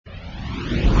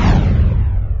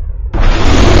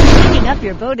up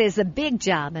your boat is a big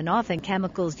job, and often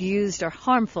chemicals used are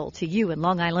harmful to you in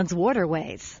Long Island's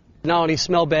waterways. Not only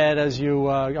smell bad as you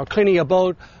are cleaning your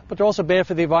boat, but they're also bad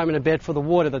for the environment and bad for the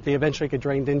water that they eventually get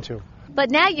drained into. But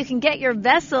now you can get your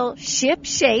vessel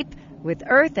ship-shape with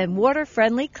earth and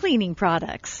water-friendly cleaning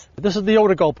products. This is the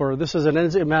odor gulper. This is an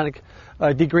enzymatic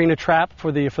degreener trap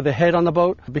for the head on the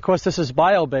boat. Because this is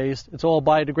bio-based, it's all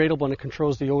biodegradable and it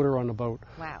controls the odor on the boat.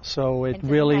 Wow. So it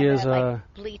really is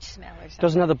bleach smell or something.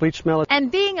 Doesn't have the bleach smell. And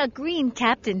being a green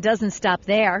captain doesn't stop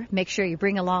there. Make sure you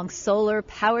bring along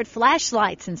solar-powered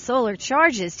flashlights and solar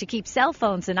charges to keep cell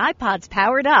phones and iPods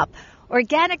powered up.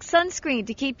 Organic sunscreen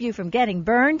to keep you from getting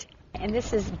burned. And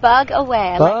this is Bug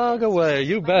Away. Bug Away,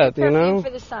 you bet, you know. For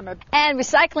the summer. And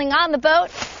recycling on the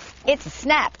boat, it's a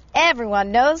snap.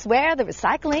 Everyone knows where the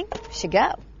recycling should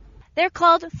go. They're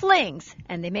called flings,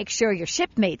 and they make sure your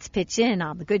shipmates pitch in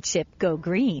on the good ship Go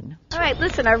Green. All right,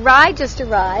 listen, our ride just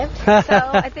arrived, so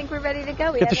I think we're ready to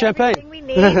go. We Get have the champagne. Everything we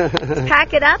need. Let's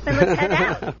pack it up and let's head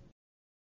out.